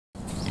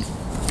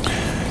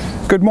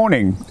Good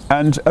morning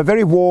and a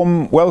very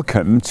warm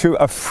welcome to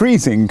a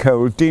freezing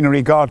cold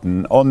Deanery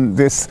garden on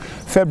this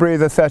February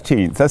the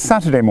 13th, a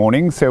Saturday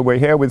morning. So we're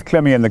here with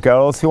Clemmy and the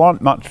girls, who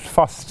aren't much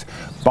fussed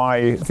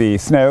by the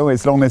snow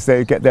as long as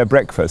they get their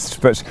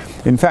breakfast. But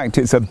in fact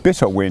it's a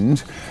bitter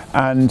wind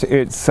and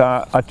it's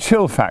a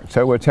chill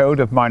factor, we're told,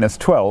 of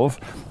 -12,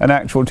 an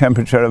actual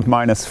temperature of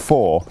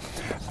 -4,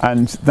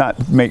 and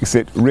that makes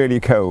it really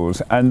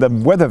cold. And the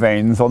weather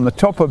vanes on the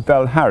top of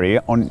Belharry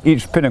on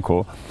each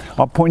pinnacle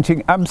are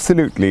pointing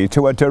absolutely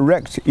to a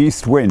direct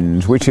east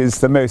wind, which is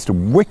the most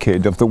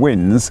wicked of the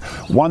winds.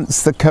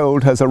 Once the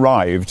cold has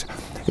arrived,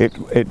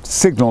 it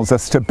signals a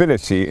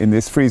stability in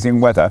this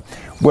freezing weather.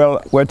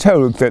 Well, we're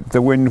told that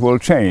the wind will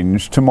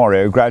change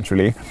tomorrow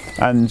gradually,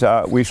 and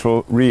we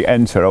shall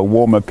re-enter a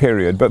warmer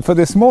period. But for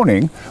this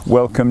morning,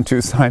 welcome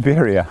to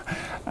Siberia.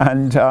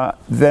 And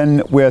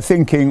then we're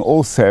thinking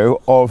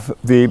also of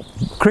the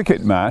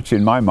cricket match,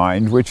 in my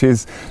mind, which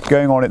is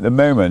going on at the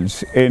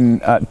moment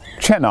in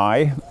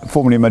Chennai,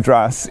 formerly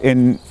Madras,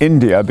 in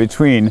India,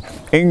 between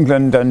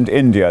England and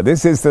India.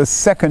 This is the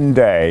second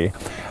day.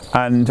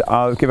 And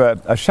I'll give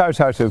a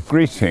shout out of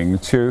greeting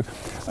to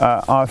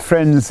our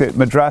friends at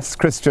Madras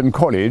Christian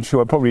College, who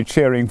are probably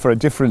cheering for a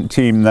different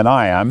team than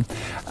I am.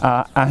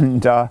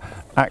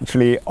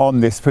 Actually, on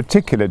this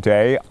particular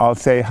day, I'll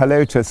say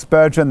hello to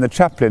Spurgeon, the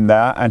chaplain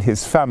there, and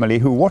his family,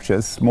 who watch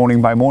us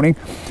morning by morning,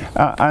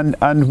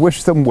 and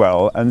wish them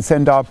well and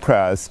send our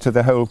prayers to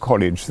the whole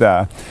college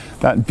there.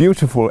 That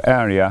beautiful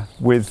area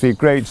with the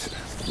great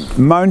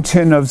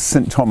mountain of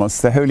St. Thomas,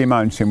 the holy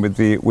mountain with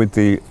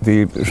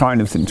the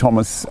shrine of St.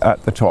 Thomas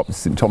at the top,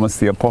 St. Thomas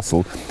the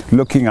Apostle,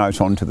 looking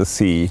out onto the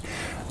sea.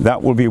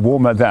 That will be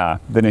warmer there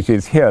than it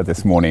is here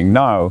this morning.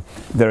 Now,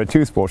 there are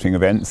two sporting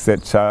events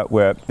that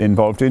we're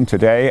involved in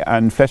today,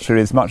 and Fletcher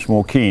is much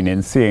more keen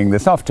in seeing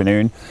this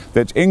afternoon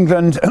that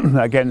England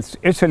against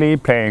Italy,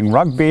 playing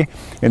rugby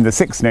in the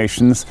Six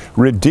Nations,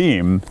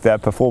 redeem their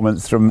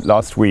performance from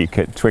last week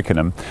at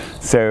Twickenham.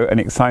 So an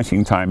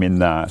exciting time in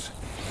that.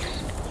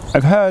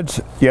 I've heard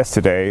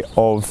yesterday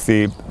of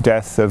the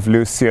death of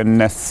Lucian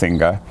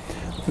Nethsinger,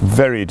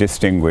 very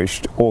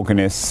distinguished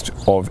organist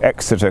of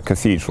Exeter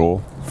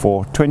Cathedral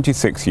for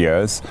 26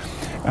 years,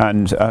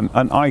 and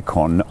an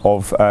icon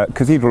of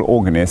cathedral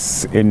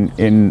organists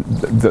in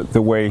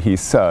the way he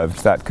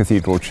served that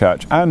cathedral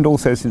church, and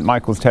also St.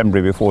 Michael's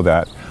Canterbury before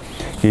that.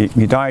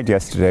 He died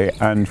yesterday,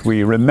 and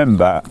we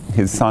remember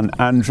his son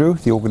Andrew,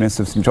 the organist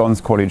of St.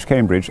 John's College,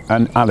 Cambridge,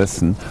 and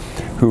Alison,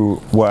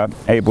 who were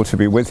able to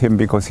be with him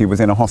because he was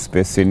in a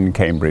hospice in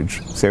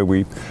Cambridge. So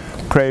we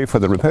pray for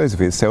the repose of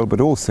his soul, but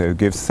also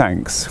give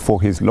thanks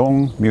for his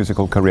long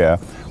musical career,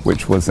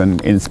 which was an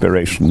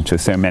inspiration to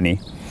so many.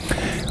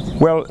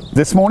 Well,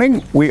 this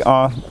morning we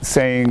are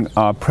saying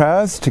our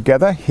prayers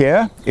together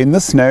here in the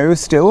snow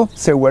still,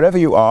 so wherever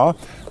you are,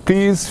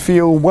 please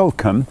feel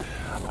welcome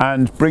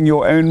and bring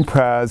your own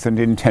prayers and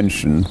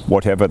intention,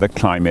 whatever the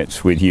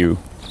climate with you.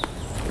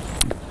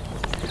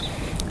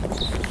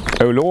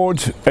 O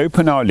Lord,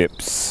 open our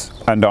lips,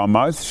 and our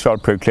mouth shall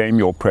proclaim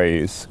your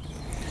praise.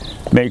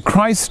 May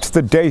Christ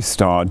the day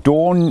star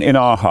dawn in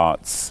our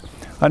hearts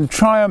and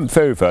triumph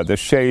over the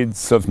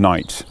shades of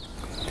night.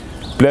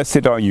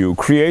 Blessed are you,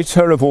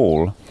 Creator of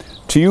all.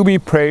 To you be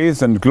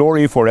praise and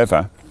glory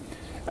forever.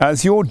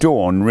 As your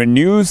dawn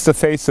renews the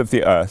face of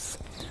the earth,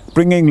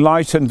 bringing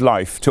light and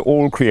life to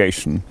all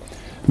creation,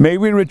 may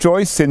we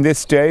rejoice in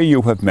this day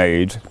you have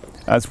made.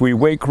 As we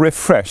wake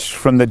refreshed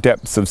from the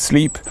depths of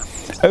sleep,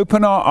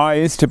 open our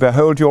eyes to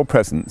behold your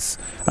presence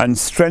and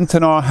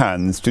strengthen our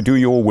hands to do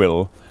your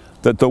will,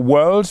 that the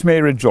world may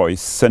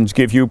rejoice and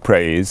give you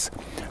praise.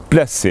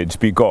 Blessed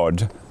be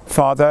God,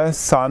 Father,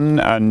 Son,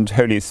 and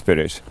Holy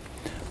Spirit.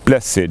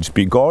 Blessed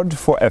be God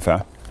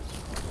forever.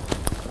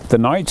 The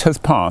night has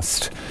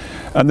passed,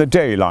 and the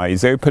day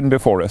lies open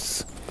before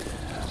us.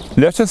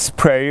 Let us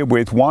pray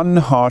with one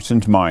heart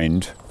and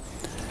mind.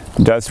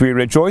 And as we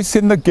rejoice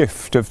in the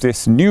gift of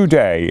this new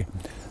day,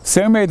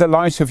 so may the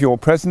light of your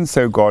presence,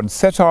 O God,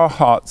 set our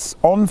hearts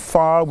on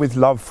fire with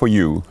love for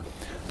you,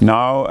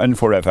 now and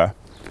forever.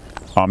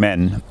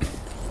 Amen.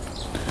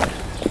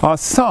 Our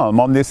psalm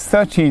on this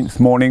 13th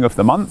morning of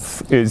the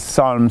month is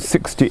Psalm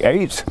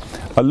 68,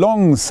 a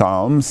long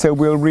psalm, so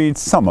we'll read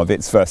some of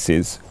its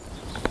verses.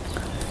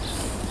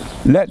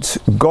 Let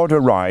God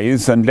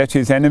arise and let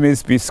his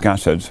enemies be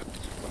scattered.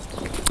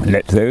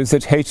 Let those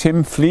that hate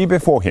him flee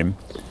before him.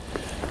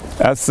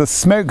 As the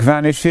smoke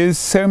vanishes,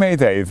 so may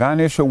they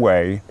vanish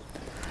away.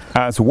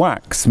 As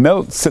wax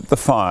melts at the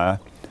fire,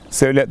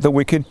 so let the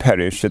wicked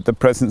perish at the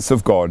presence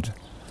of God.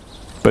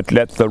 But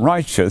let the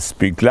righteous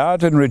be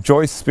glad and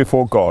rejoice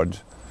before God.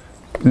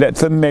 Let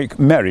them make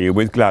merry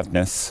with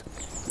gladness.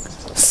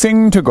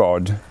 Sing to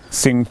God,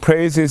 sing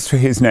praises to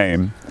his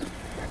name.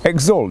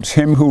 Exalt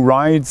him who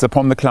rides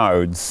upon the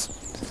clouds.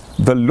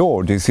 The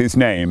Lord is his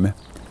name.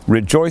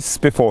 Rejoice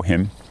before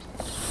him.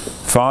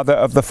 Father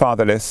of the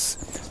fatherless,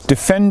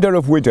 defender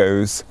of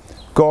widows,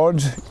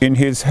 God in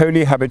his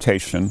holy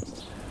habitation.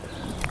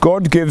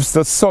 God gives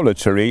the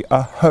solitary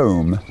a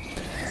home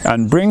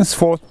and brings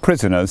forth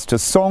prisoners to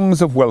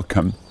songs of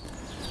welcome.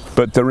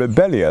 but the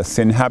rebellious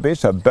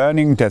inhabit a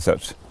burning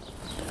desert.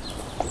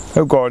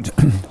 O God,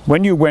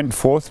 when you went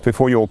forth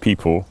before your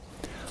people,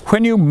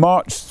 when you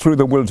marched through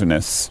the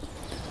wilderness,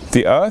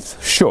 the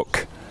earth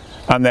shook,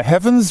 and the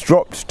heavens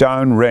dropped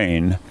down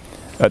rain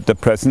at the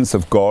presence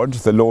of God,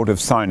 the Lord of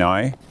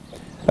Sinai,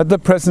 at the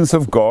presence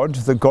of God,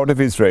 the God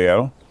of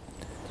Israel.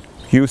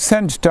 You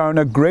sent down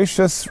a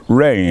gracious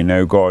rain,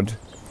 O God.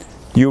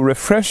 You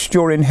refreshed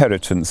your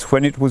inheritance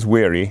when it was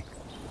weary.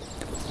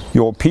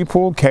 Your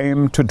people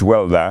came to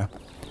dwell there.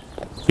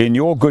 In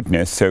your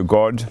goodness, O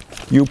God,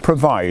 you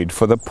provide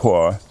for the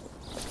poor.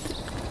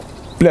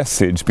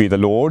 Blessed be the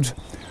Lord,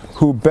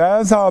 who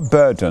bears our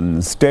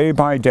burdens day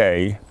by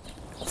day,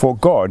 for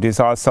God is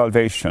our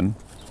salvation.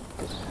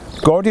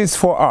 God is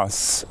for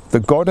us,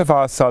 the God of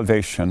our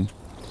salvation.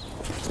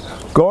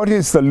 God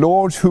is the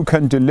Lord who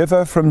can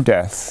deliver from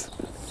death.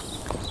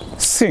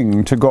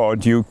 Sing to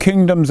God, you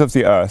kingdoms of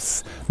the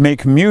earth.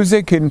 Make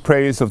music in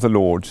praise of the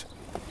Lord.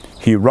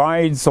 He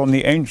rides on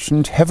the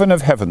ancient heaven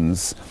of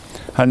heavens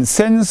and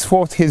sends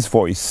forth his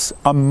voice,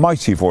 a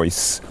mighty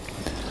voice.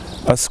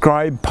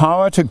 Ascribe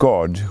power to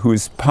God,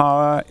 whose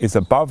power is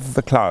above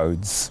the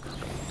clouds.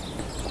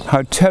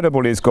 How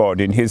terrible is God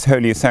in his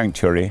holy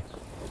sanctuary,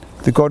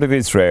 the God of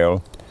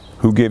Israel,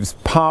 who gives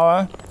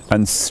power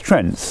and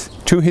strength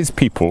to his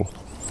people.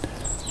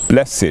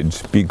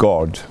 Blessed be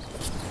God.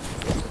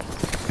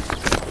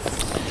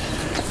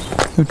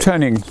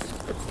 Turning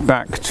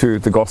back to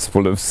the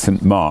Gospel of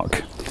St.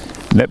 Mark,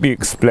 let me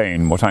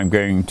explain what I'm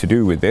going to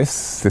do with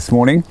this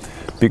morning,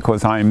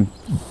 because I'm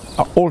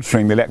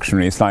altering the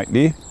lectionary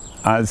slightly,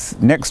 as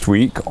next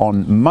week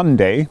on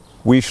Monday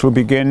we shall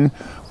begin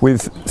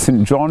with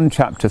St. John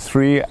chapter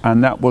 3,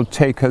 and that will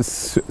take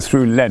us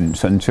through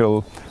Lent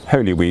until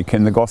Holy Week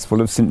in the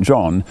Gospel of St.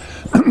 John.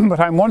 But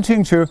I'm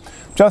wanting to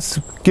just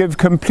give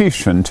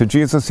completion to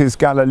Jesus'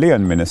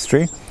 Galilean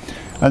ministry,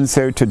 and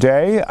so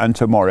today and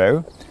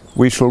tomorrow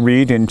we shall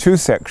read in two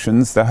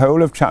sections the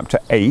whole of chapter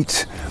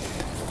 8,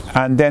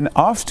 and then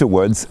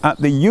afterwards at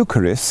the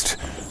Eucharist,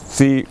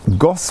 the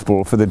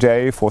Gospel for the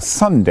day for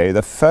Sunday,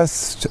 the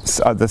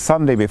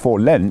Sunday before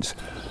Lent,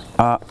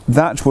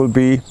 that will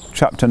be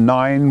chapter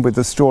 9 with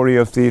the story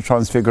of the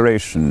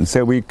Transfiguration.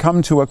 So we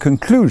come to a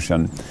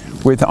conclusion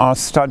with our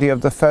study of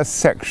the first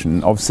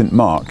section of St.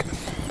 Mark,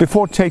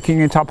 before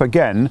taking it up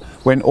again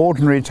when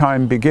ordinary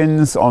time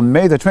begins on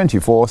May the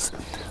 24th,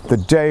 the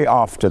day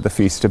after the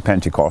Feast of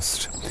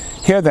Pentecost.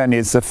 Here then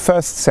is the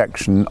first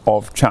section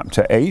of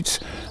chapter 8,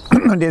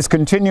 and is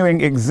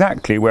continuing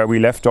exactly where we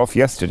left off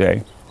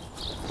yesterday.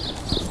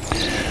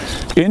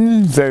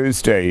 In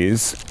those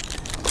days,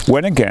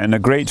 when again a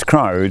great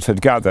crowd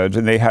had gathered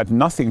and they had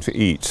nothing to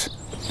eat,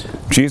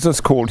 Jesus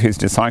called his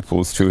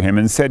disciples to him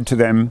and said to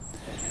them,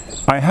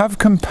 I have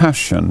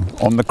compassion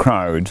on the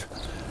crowd,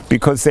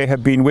 because they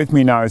have been with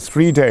me now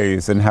 3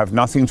 days and have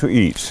nothing to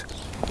eat.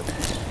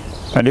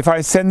 And if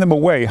I send them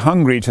away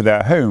hungry to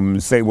their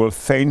homes, they will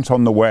faint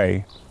on the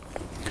way.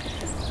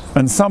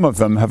 And some of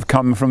them have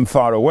come from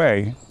far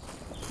away.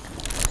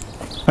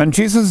 And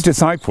Jesus'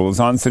 disciples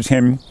answered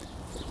him,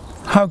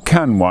 How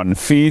can one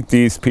feed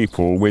these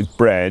people with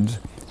bread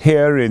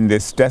here in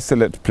this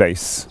desolate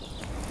place?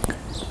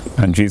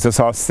 And Jesus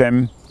asked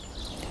them,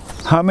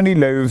 How many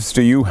loaves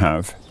do you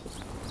have?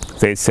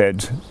 They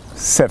said,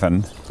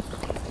 7.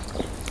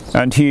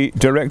 And he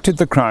directed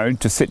the crowd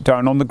to sit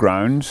down on the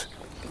ground.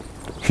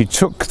 He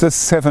took the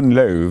 7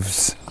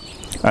 loaves,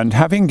 and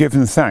having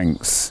given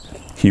thanks,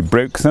 he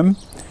broke them,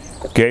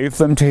 gave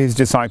them to his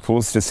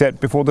disciples to set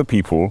before the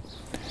people,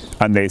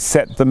 and they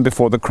set them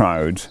before the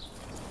crowd.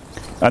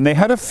 And they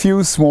had a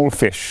few small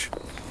fish,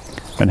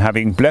 and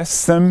having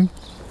blessed them,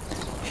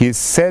 he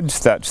said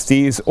that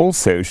these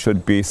also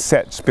should be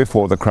set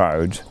before the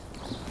crowd.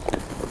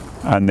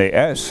 And they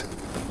ate,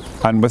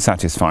 and were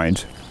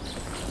satisfied.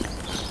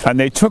 And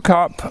they took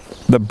up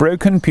the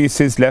broken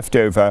pieces left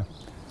over,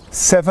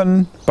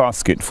 7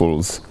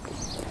 basketfuls,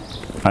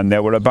 and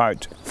there were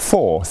about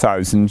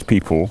 4,000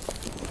 people.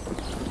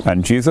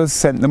 And Jesus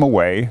sent them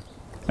away,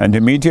 and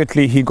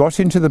immediately he got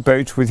into the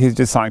boat with his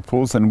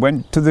disciples and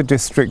went to the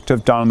district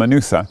of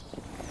Dalmanutha.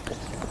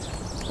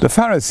 The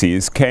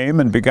Pharisees came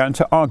and began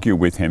to argue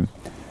with him,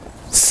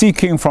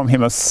 seeking from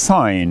him a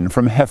sign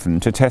from heaven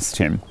to test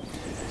him.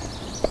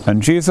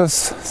 And Jesus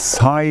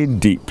sighed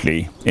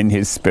deeply in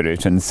his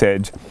spirit and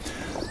said,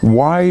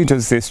 Why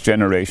does this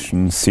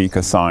generation seek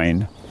a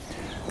sign?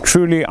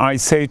 Truly I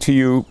say to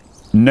you,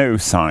 no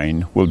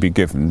sign will be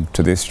given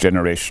to this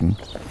generation.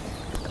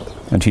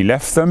 And he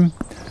left them,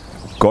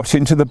 got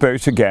into the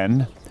boat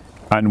again,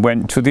 and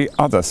went to the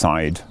other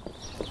side.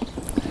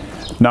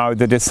 Now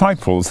the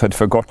disciples had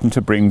forgotten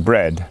to bring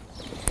bread,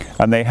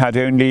 and they had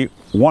only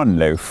 1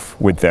 loaf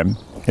with them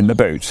in the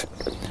boat.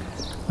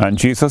 And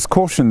Jesus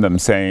cautioned them,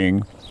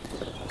 saying,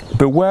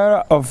 Beware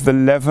of the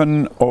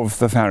leaven of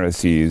the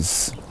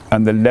Pharisees,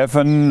 and the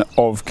leaven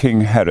of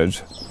King Herod.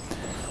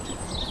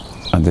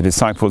 And the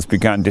disciples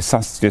began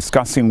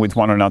discussing with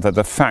one another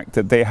the fact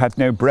that they had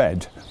no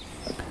bread.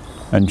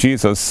 And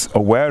Jesus,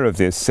 aware of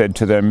this, said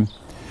to them,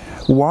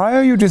 Why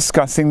are you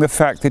discussing the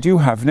fact that you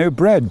have no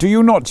bread? Do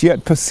you not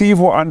yet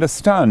perceive or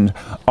understand?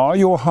 Are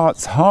your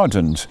hearts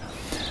hardened?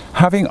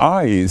 Having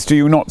eyes, do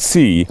you not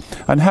see?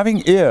 And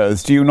having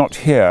ears, do you not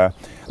hear?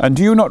 And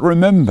do you not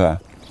remember?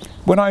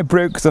 When I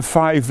broke the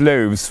 5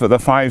 loaves for the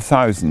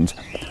 5,000,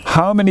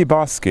 how many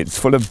baskets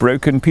full of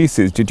broken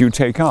pieces did you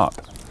take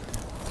up?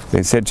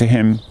 They said to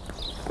him,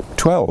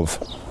 12.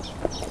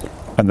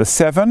 And the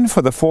 7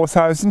 for the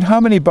 4,000, how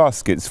many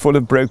baskets full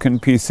of broken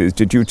pieces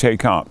did you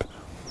take up?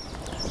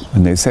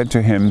 And they said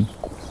to him,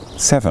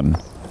 7.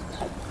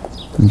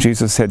 And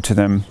Jesus said to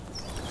them,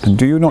 and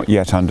do you not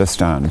yet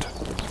understand?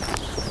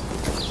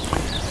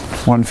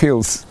 One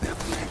feels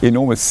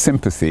enormous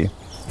sympathy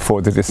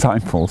for the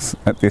disciples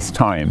at this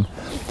time,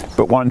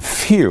 but one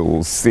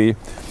feels the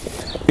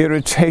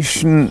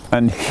irritation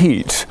and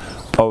heat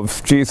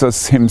of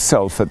Jesus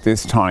himself at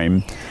this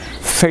time,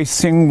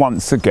 facing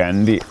once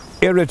again the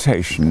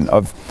irritation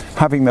of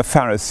having the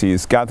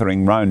Pharisees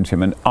gathering round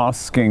him and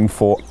asking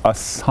for a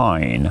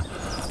sign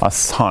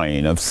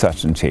of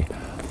certainty.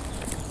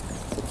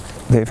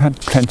 They've had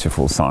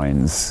plentiful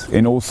signs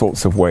in all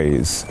sorts of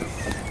ways,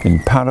 in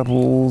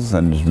parables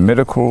and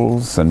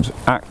miracles and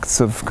acts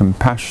of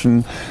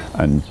compassion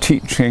and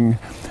teaching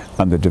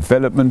and the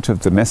development of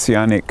the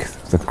messianic,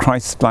 the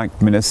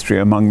Christ-like ministry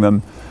among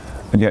them.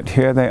 And yet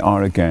here they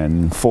are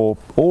again, for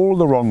all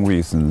the wrong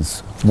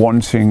reasons,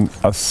 wanting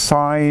a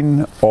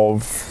sign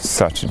of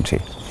certainty.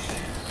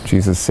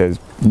 Jesus says,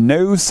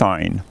 no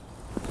sign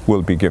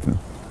will be given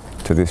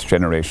to this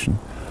generation.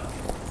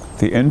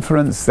 The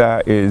inference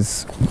there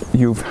is,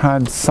 you've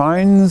had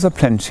signs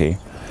aplenty.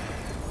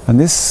 And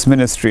this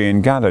ministry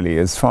in Galilee,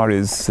 as far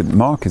as St.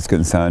 Mark is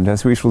concerned,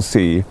 as we shall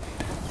see,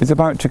 is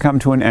about to come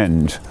to an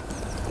end.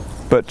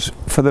 But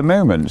for the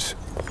moment,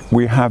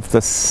 we have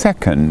the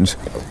second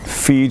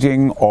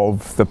feeding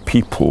of the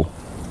people.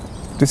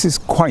 This is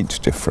quite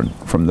different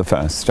from the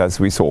first, as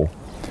we saw.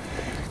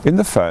 In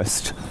the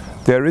first,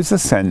 there is a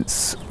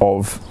sense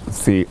of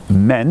the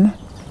men,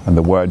 and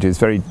the word is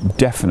very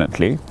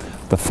definitely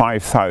the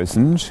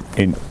 5,000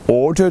 in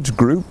ordered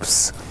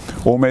groups,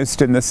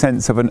 almost in the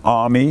sense of an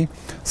army,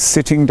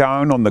 sitting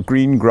down on the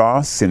green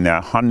grass in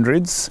their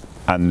hundreds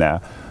and their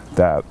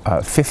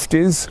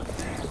 50s,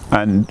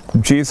 and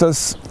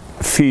Jesus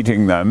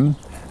feeding them,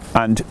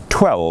 and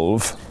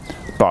 12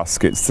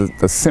 baskets,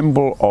 the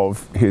symbol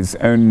of his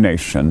own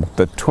nation,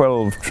 the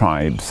 12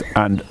 tribes,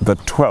 and the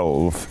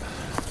 12,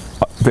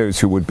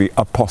 those who would be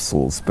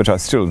apostles, but are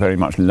still very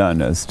much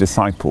learners,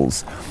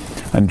 disciples.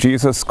 And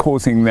Jesus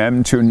causing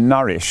them to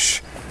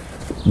nourish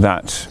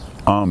that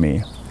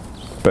army.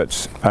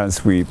 But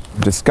as we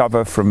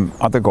discover from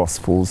other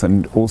Gospels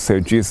and also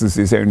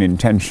Jesus' own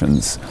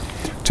intentions,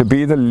 to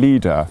be the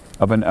leader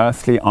of an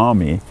earthly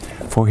army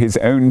for his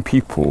own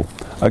people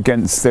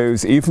against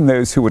those, even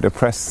those who would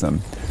oppress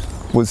them,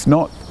 was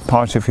not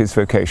part of his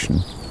vocation.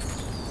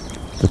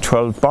 The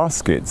 12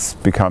 baskets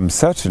become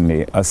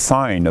certainly a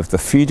sign of the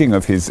feeding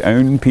of his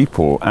own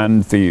people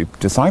and the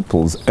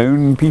disciples'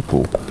 own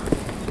people.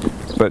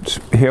 But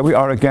here we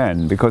are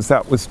again, because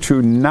that was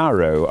too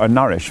narrow a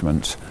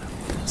nourishment.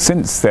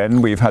 Since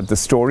then, we've had the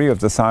story of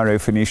the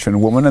Syrophoenician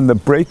woman and the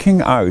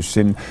breaking out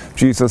in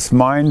Jesus'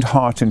 mind,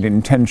 heart and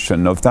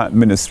intention of that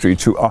ministry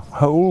to a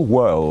whole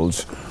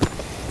world.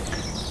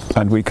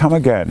 And we come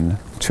again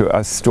to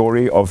a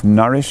story of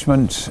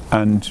nourishment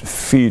and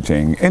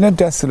feeding in a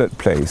desolate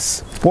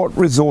place. What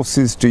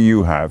resources do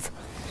you have?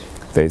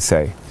 They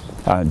say.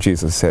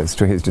 Jesus says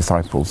to his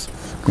disciples,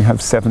 we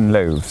have 7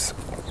 loaves.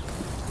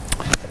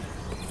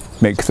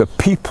 Make the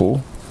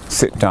people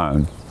sit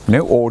down.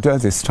 No order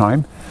this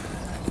time.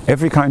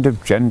 Every kind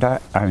of gender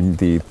and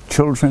the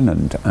children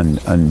and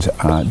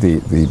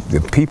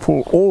the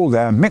people, all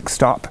there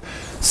mixed up,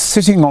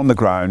 sitting on the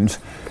ground,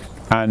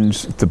 and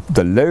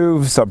the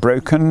loaves are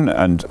broken,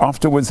 and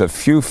afterwards a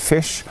few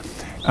fish,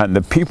 and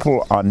the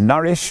people are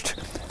nourished.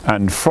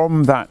 And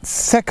from that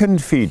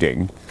second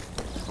feeding,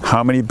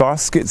 how many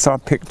baskets are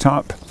picked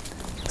up?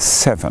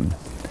 7.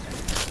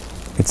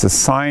 It's a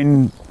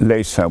sign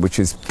later which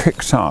is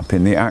picked up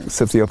in the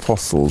Acts of the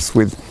Apostles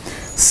with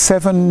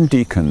 7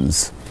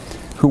 deacons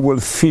who will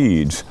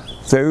feed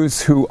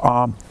those who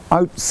are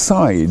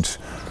outside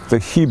the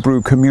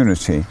Hebrew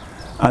community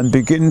and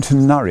begin to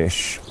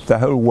nourish the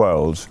whole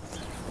world.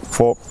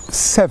 For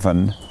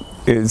 7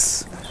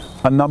 is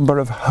a number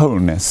of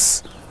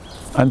wholeness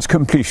and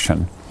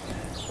completion.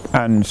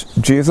 And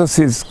Jesus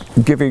is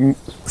giving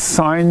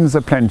signs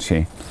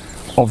aplenty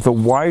of the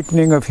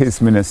widening of his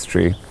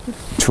ministry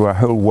to a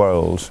whole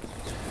world.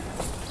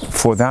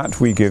 For that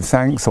we give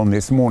thanks on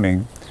this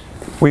morning.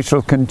 We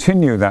shall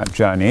continue that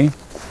journey,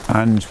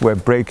 and we're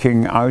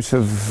breaking out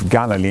of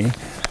Galilee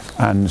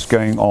and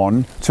going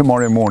on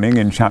tomorrow morning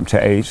in chapter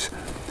 8,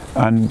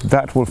 and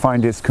that will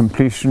find its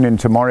completion in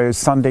tomorrow's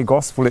Sunday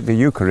Gospel at the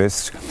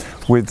Eucharist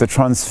with the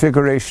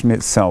Transfiguration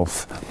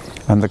itself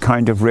and the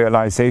kind of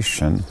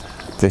realization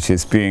that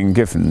is being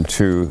given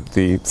to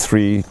the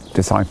 3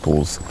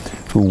 disciples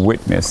who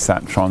witnessed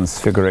that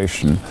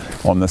Transfiguration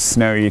on the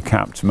snowy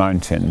capped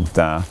mountain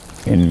there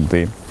in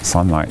the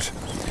sunlight.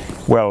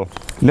 Well,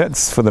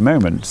 let's for the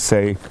moment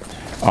say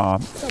our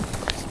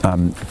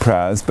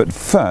prayers, but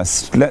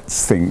first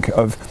let's think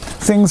of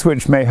things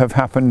which may have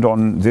happened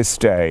on this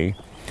day.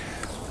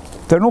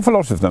 There are an awful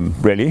lot of them,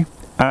 really,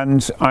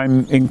 and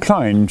I'm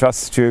inclined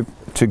just to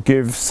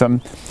give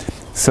some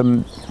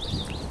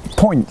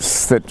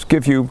points that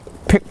give you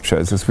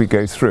pictures as we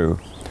go through.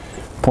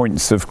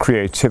 Points of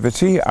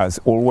creativity, as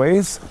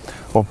always,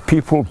 of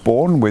people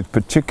born with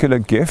particular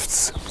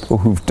gifts or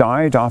who've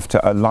died after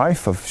a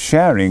life of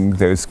sharing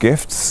those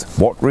gifts.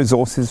 What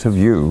resources have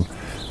you,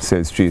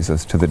 says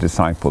Jesus to the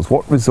disciples,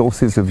 what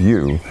resources have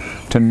you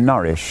to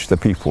nourish the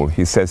people,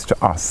 he says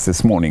to us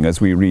this morning as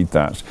we read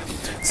that.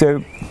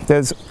 So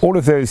there's all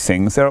of those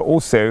things. There are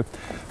also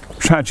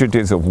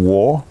tragedies of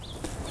war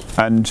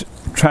and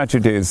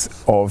tragedies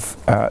of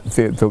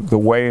the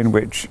way in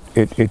which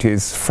it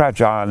is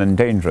fragile and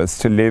dangerous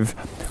to live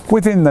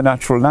within the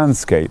natural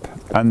landscape,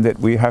 and that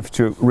we have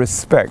to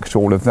respect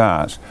all of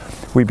that.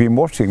 We've been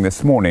watching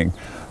this morning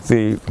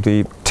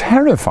the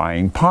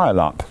terrifying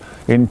pile-up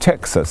in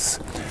Texas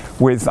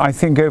with, I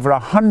think, over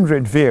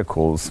 100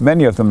 vehicles,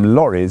 many of them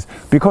lorries,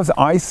 because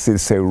ice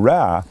is so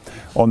rare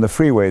on the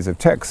freeways of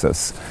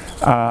Texas.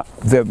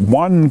 The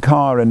one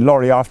car and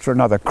lorry after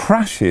another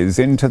crashes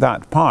into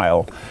that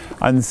pile,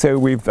 and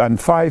so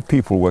 5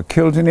 people were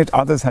killed in it.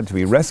 Others had to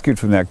be rescued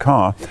from their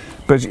car.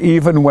 But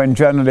even when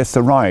journalists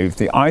arrived,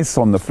 the ice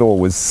on the floor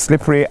was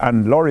slippery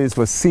and lorries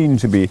were seen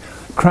to be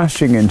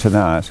crashing into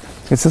that.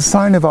 It's a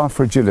sign of our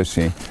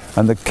fragility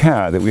and the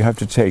care that we have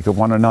to take of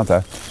one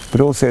another,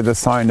 but also the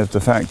sign of the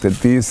fact that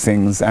these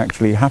things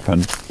actually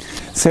happen.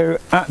 So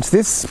at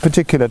this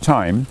particular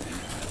time,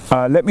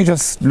 let me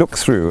just look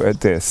through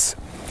at this.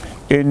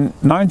 In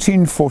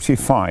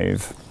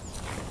 1945,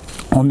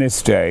 on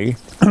this day,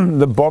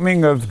 the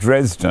bombing of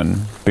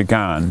Dresden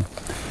began.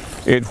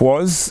 It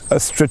was a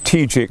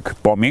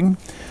strategic bombing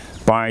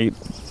by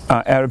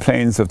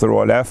airplanes of the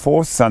Royal Air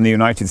Force and the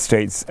United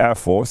States Air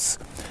Force,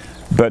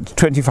 but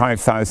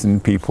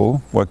 25,000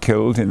 people were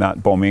killed in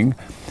that bombing,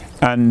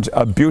 and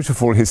a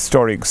beautiful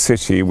historic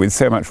city with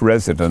so much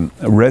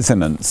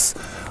resonance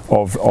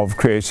of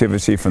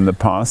creativity from the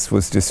past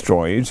was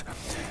destroyed.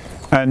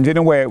 And in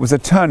a way it was a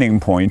turning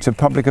point of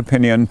public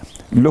opinion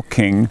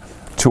looking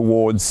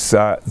towards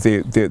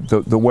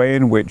the way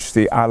in which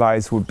the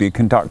Allies would be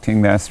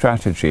conducting their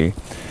strategy.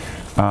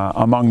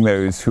 Among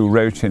those who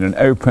wrote in an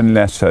open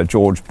letter,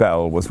 George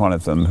Bell was one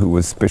of them, who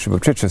was Bishop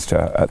of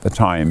Chichester at the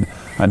time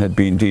and had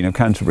been Dean of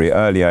Canterbury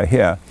earlier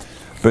here.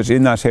 But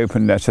in that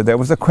open letter there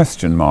was a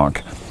question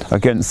mark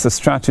against the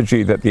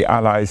strategy that the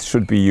Allies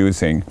should be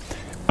using,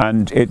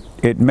 and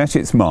it met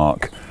its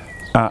mark.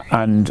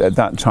 And at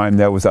that time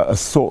there was a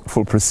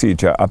thoughtful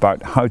procedure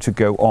about how to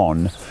go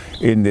on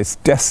in this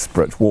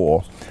desperate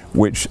war,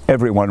 which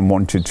everyone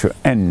wanted to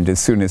end as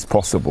soon as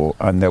possible,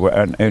 and there were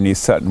only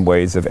certain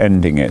ways of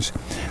ending it.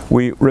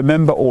 We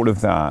remember all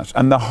of that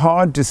and the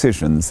hard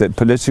decisions that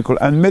political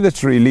and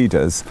military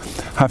leaders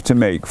have to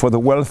make for the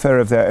welfare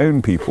of their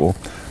own people,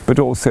 but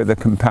also the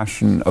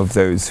compassion of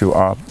those who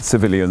are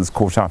civilians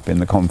caught up in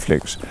the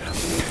conflict.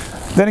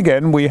 Then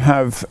again, we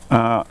have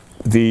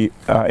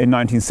in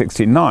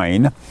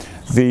 1969,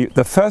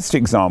 the first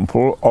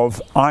example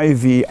of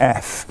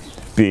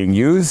IVF being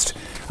used,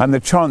 and the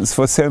chance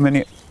for so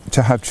many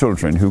to have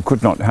children who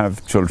could not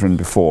have children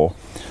before.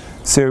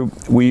 So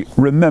we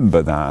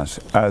remember that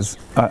as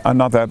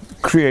another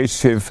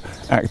creative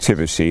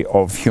activity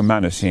of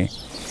humanity.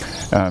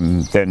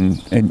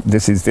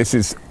 This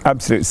is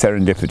absolute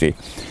serendipity.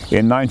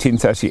 In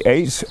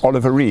 1938,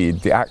 Oliver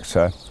Reed, the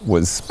actor,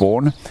 was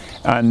born,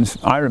 and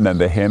I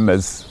remember him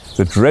as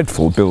the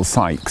dreadful Bill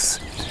Sykes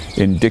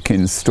in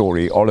Dickens'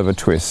 story Oliver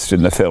Twist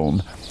in the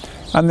film,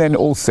 and then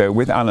also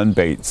with Alan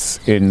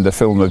Bates in the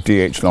film of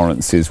D.H.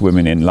 Lawrence's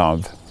Women in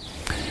Love.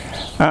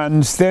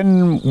 And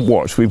then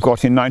what we've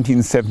got in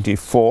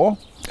 1974,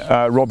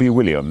 Robbie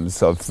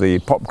Williams of the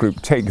pop group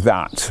Take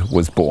That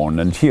was born,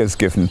 and he has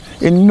given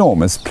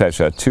enormous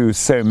pleasure to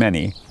so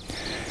many.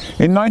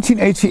 In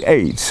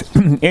 1988,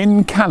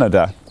 in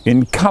Canada,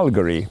 in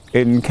Calgary,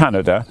 in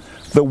Canada,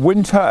 the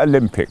Winter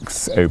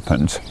Olympics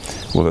opened.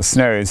 Well, the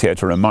snow is here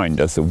to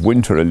remind us of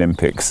Winter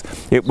Olympics.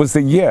 It was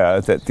the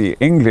year that the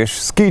English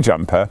ski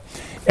jumper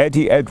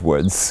Eddie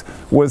Edwards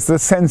was the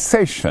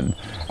sensation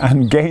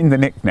and gained the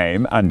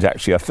nickname, and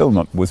actually a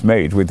film was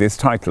made with this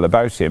title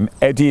about him,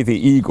 Eddie the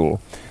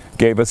Eagle.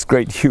 Gave us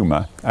great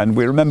humour, and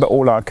we remember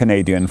all our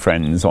Canadian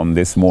friends on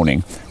this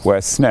morning,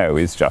 where snow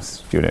is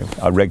just,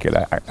 a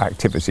regular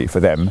activity for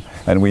them,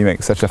 and we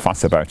make such a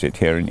fuss about it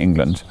here in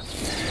England.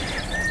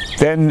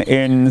 Then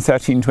in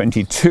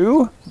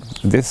 1322,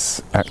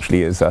 this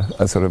actually is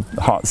a sort of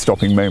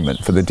heart-stopping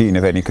moment for the dean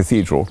of any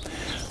cathedral.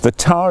 The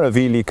tower of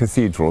Ely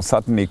Cathedral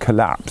suddenly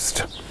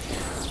collapsed,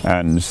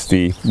 and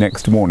the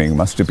next morning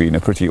must have been a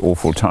pretty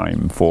awful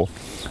time for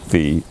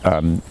the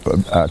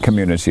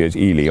community at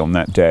Ely on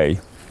that day.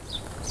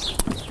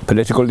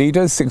 Political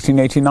leaders,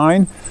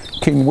 1689,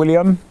 King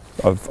William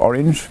of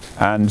Orange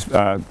and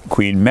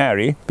Queen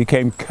Mary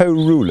became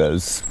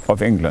co-rulers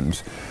of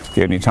England.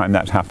 The only time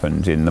that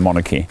happened in the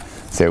monarchy.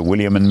 So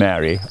William and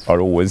Mary are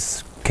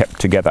always kept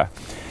together.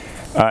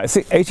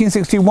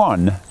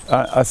 1861,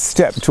 a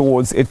step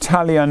towards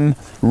Italian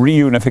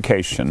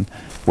reunification,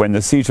 when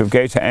the siege of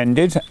Gaeta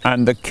ended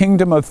and the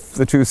kingdom of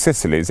the two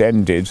Sicilies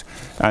ended,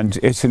 and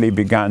Italy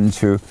began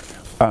to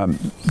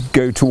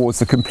go towards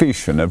the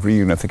completion of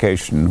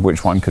reunification,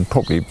 which one could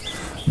probably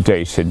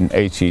date in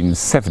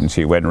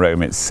 1870, when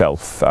Rome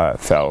itself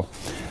fell.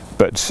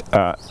 But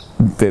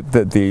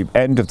the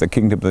end of the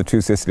kingdom of the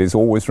two Sicilies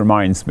always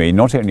reminds me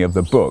not only of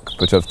the book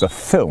but of the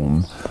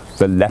film,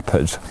 The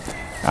Leopard.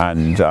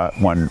 And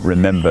one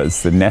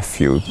remembers the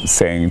nephew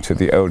saying to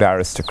the old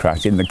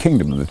aristocrat in the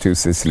kingdom of the two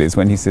Sicilies,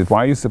 when he says,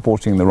 "Why are you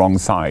supporting the wrong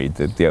side?"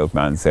 the old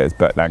man says,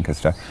 Bert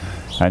Lancaster,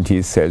 and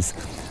he says,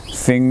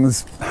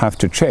 "Things have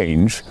to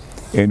change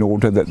in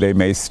order that they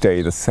may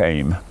stay the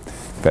same."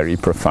 Very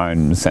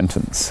profound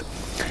sentence.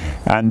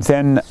 And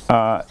then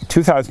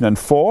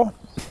 2004,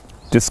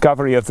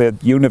 discovery of the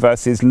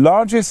universe's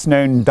largest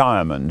known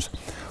diamond,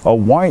 a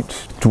white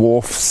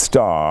dwarf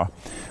star,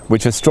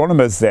 which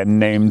astronomers then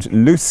named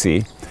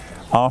Lucy,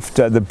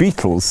 after the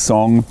Beatles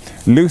song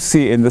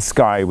Lucy in the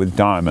Sky with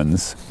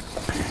Diamonds.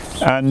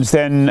 And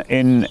then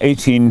in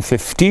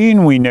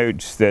 1815 we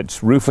note that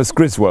Rufus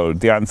Griswold,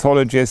 the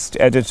anthologist,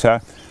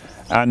 editor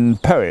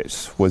and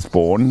poet, was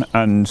born,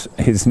 and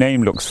his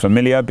name looks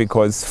familiar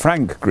because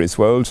Frank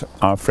Griswold,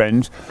 our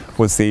friend,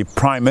 was the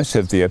primate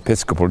of the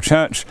Episcopal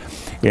Church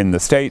in the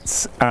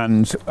States,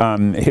 and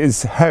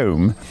his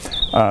home,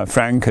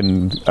 Frank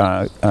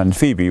and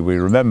Phoebe, we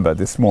remember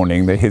this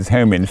morning that his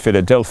home in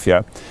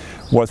Philadelphia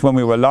was, when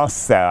we were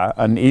last there,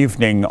 an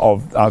evening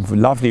of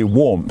lovely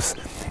warmth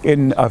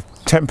in a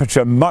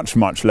temperature much,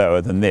 much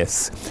lower than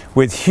this,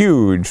 with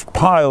huge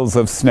piles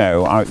of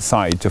snow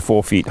outside to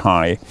 4 feet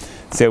high.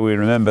 So we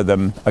remember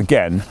them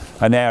again,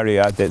 an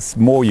area that's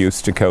more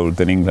used to cold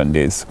than England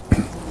is.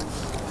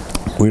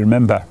 We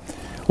remember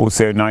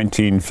also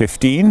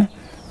 1915,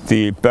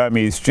 the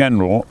Burmese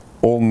general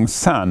Aung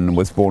San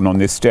was born on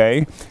this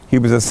day. He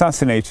was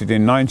assassinated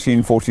in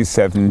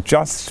 1947,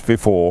 just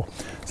before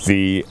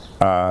the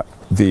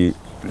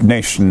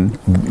nation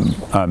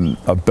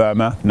of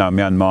Burma, now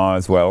Myanmar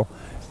as well,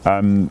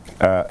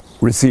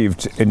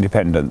 received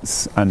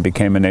independence and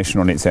became a nation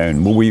on its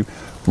own. Well, we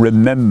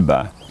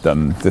remember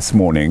them this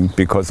morning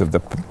because of the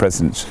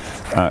present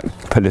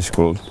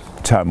political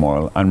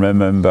turmoil, and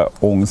remember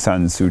Aung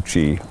San Suu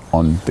Kyi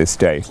on this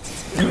day.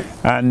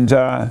 And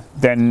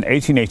then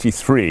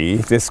 1883,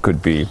 this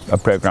could be a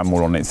program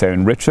all on its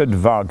own, Richard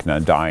Wagner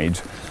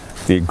died,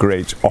 the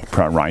great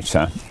opera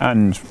writer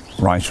and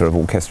writer of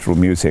orchestral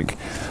music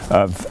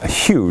of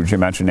huge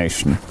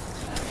imagination.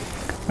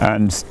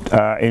 And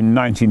in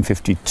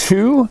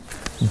 1952,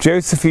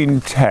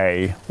 Josephine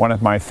Tay, one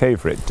of my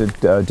favourite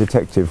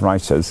detective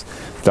writers,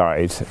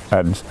 died,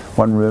 and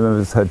one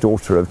remembers her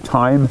Daughter of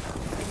Time,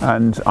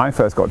 and I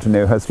first got to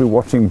know her through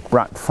watching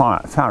Brat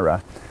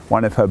Farah,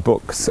 one of her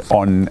books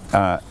on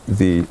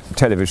the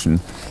television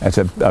at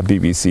a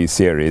BBC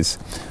series.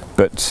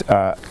 But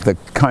the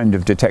kind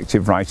of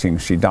detective writing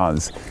she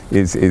does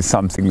is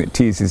something that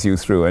teases you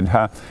through, and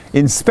her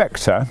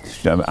inspector,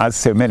 as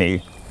so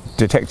many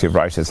detective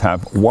writers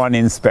have, one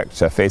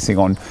inspector facing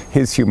on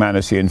his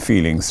humanity and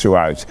feelings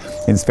throughout,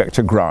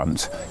 Inspector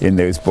Grant, in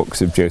those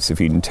books of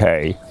Josephine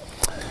Tay.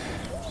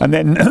 And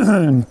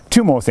then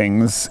two more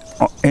things.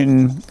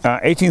 In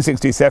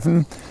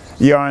 1867,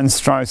 Johann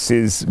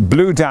Strauss's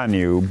Blue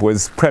Danube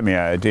was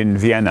premiered in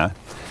Vienna,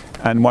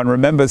 and one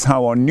remembers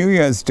how on New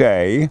Year's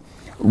Day,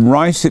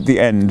 right at the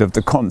end of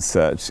the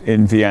concert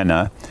in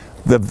Vienna,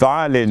 the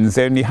violins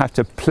only had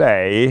to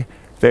play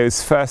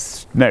those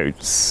first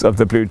notes of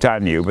the Blue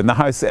Danube, and the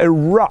house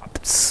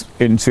erupts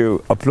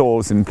into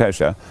applause and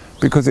pleasure,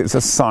 because it's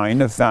a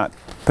sign of that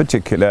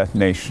particular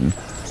nation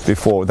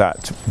before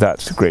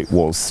that great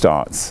waltz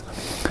starts.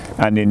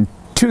 And in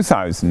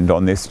 2000,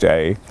 on this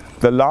day,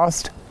 the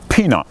last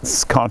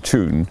Peanuts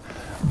cartoon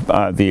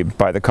by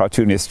the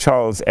cartoonist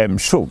Charles M.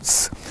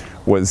 Schulz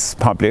was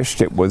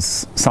published. It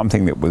was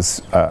something that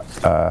was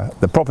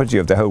the property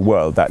of the whole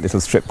world, that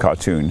little strip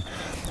cartoon.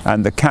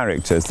 And the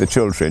characters, the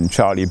children,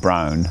 Charlie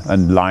Brown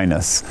and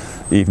Linus,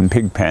 even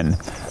Pigpen,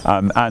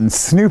 and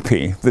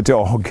Snoopy the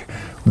dog,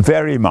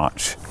 very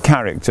much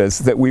characters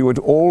that we would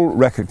all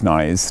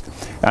recognize.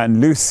 And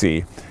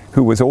Lucy,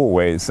 who was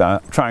always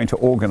trying to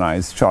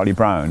organize Charlie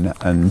Brown,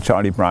 and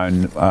Charlie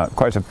Brown,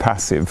 quite a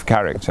passive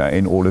character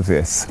in all of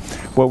this.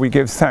 Well, we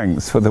give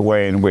thanks for the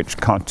way in which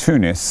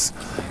cartoonists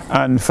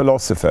and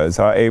philosophers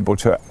are able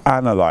to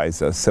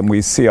analyze us, and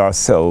we see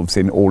ourselves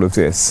in all of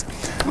this.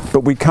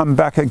 But we come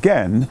back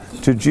again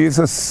to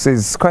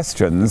Jesus's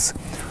questions: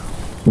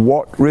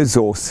 what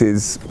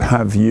resources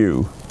have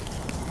you?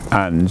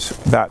 And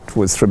that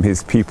was from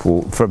his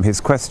people, from his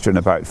question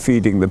about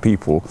feeding the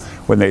people,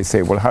 when they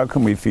say, well, how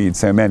can we feed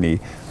so many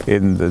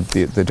in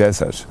the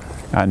desert?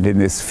 And in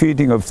this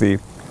feeding of the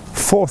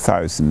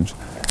 4,000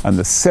 and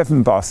the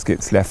 7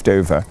 baskets left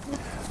over,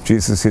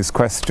 Jesus'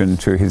 question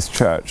to his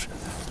church,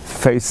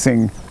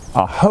 facing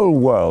a whole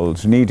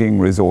world needing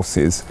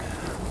resources,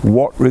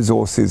 what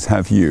resources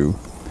have you?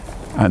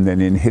 And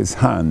then in his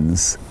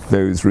hands,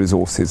 those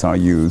resources are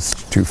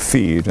used to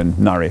feed and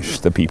nourish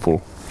the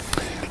people.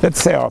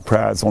 Let's say our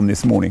prayers on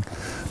this morning.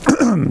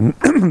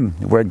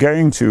 We're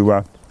going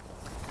to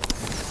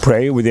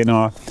pray within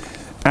our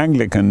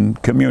Anglican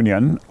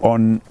communion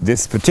on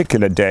this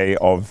particular day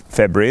of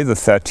February the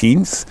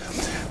 13th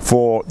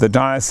for the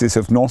Diocese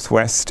of North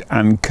West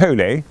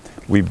Ankole.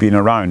 We've been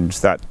around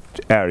that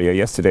area.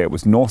 Yesterday it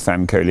was North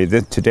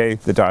Ankole. Today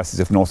the Diocese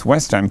of North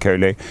West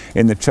Ankole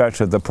in the Church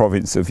of the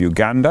Province of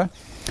Uganda.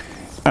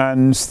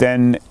 And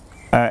then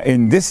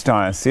in this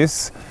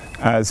diocese,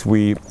 as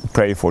we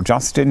pray for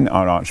Justin,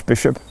 our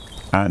Archbishop,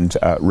 and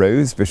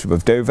Rose, Bishop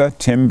of Dover,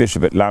 Tim,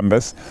 Bishop at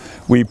Lambeth,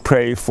 we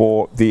pray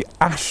for the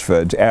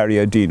Ashford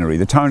area deanery,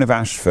 the town of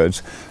Ashford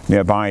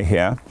nearby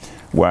here,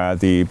 where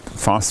the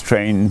fast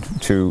train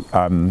to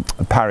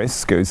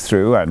Paris goes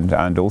through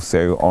and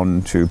also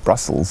on to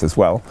Brussels as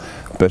well.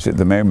 But at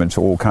the moment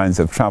all kinds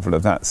of travel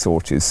of that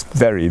sort is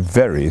very,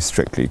 very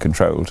strictly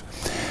controlled.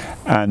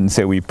 And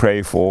so we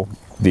pray for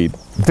the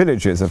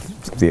villagers of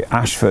the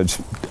Ashford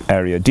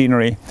area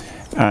deanery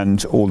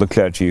and all the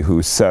clergy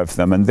who serve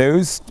them, and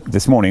those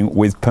this morning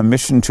with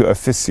permission to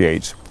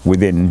officiate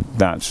within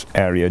that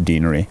area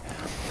deanery.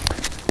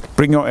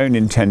 Bring your own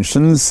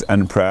intentions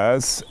and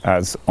prayers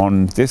as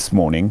on this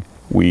morning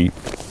we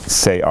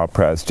say our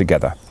prayers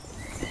together.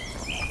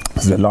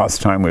 This is the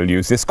last time we'll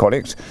use this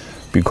collect,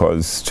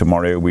 because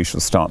tomorrow we shall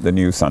start the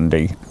new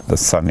Sunday, the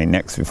Sunday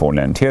next before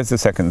Lent. Here's the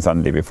second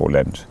Sunday before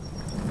Lent.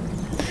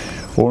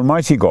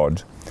 Almighty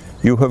God,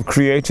 you have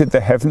created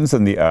the heavens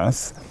and the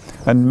earth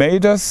and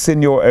made us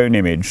in your own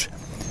image.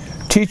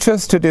 Teach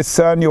us to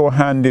discern your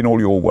hand in all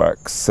your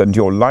works and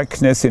your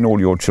likeness in all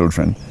your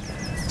children.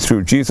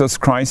 Through Jesus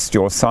Christ,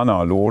 your Son,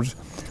 our Lord,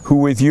 who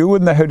with you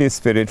and the Holy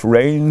Spirit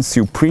reigns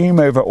supreme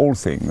over all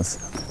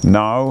things,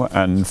 now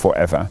and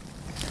forever.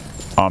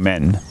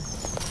 Amen.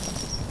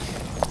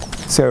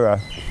 So a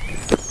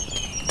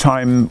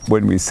time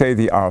when we say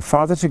the Our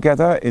Father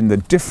together in the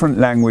different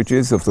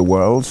languages of the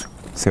world.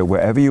 So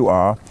wherever you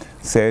are,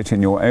 say it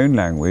in your own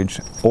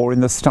language or in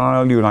the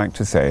style you like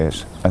to say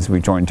it as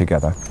we join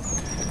together.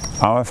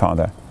 Our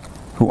Father,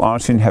 who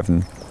art in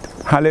heaven,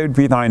 hallowed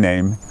be thy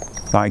name.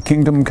 Thy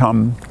kingdom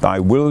come, thy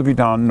will be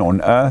done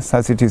on earth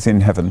as it is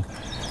in heaven.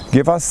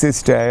 Give us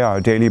this day our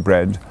daily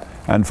bread,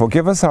 and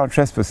forgive us our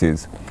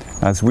trespasses,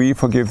 as we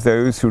forgive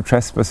those who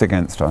trespass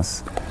against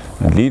us.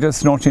 And lead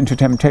us not into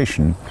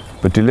temptation,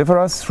 but deliver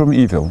us from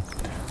evil.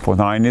 For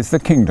thine is the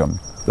kingdom,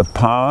 the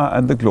power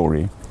and the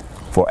glory,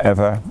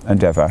 forever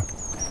and ever.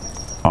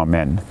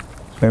 Amen.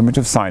 Moment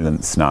of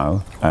silence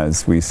now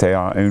as we say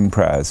our own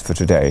prayers for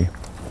today.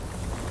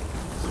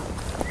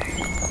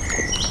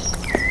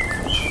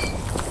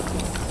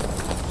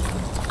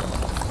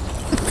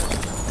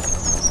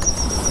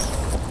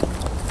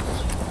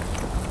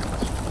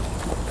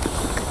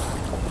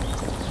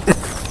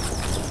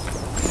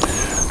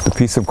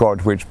 The peace of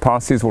God, which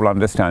passes all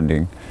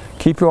understanding,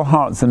 keep your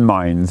hearts and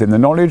minds in the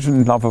knowledge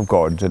and love of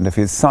God and of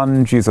his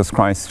Son, Jesus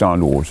Christ our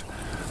Lord.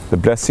 The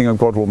blessing of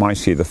God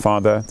Almighty, the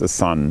Father, the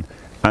Son,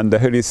 and the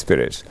Holy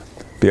Spirit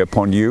be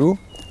upon you,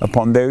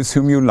 upon those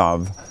whom you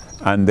love,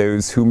 and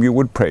those whom you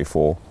would pray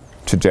for,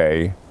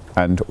 today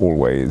and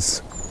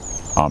always.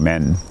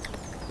 Amen.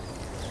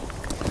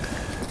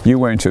 You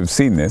won't have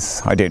seen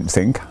this, I don't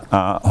think,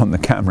 on the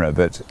camera,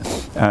 but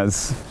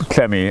as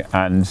Clemmy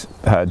and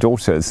her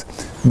daughters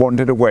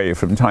wandered away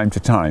from time to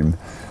time,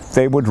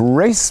 they would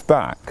race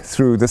back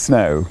through the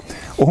snow,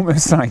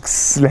 almost like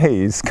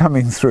sleighs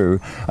coming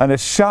through and a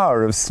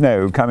shower of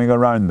snow coming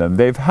around them.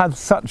 They've had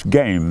such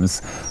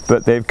games,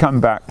 but they've come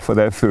back for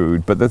their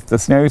food. But the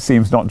snow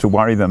seems not to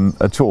worry them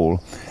at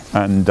all,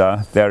 and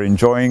they're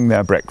enjoying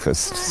their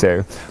breakfast.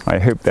 So I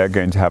hope they're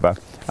going to have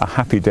a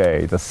happy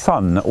day. The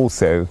sun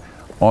also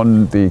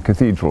on the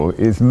cathedral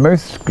is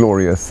most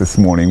glorious this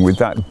morning, with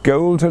that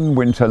golden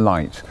winter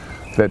light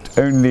that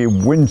only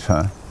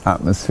winter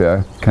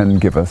atmosphere can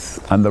give us,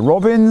 and the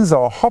robins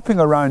are hopping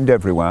around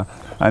everywhere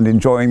and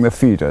enjoying the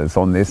feeders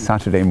on this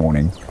Saturday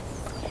morning.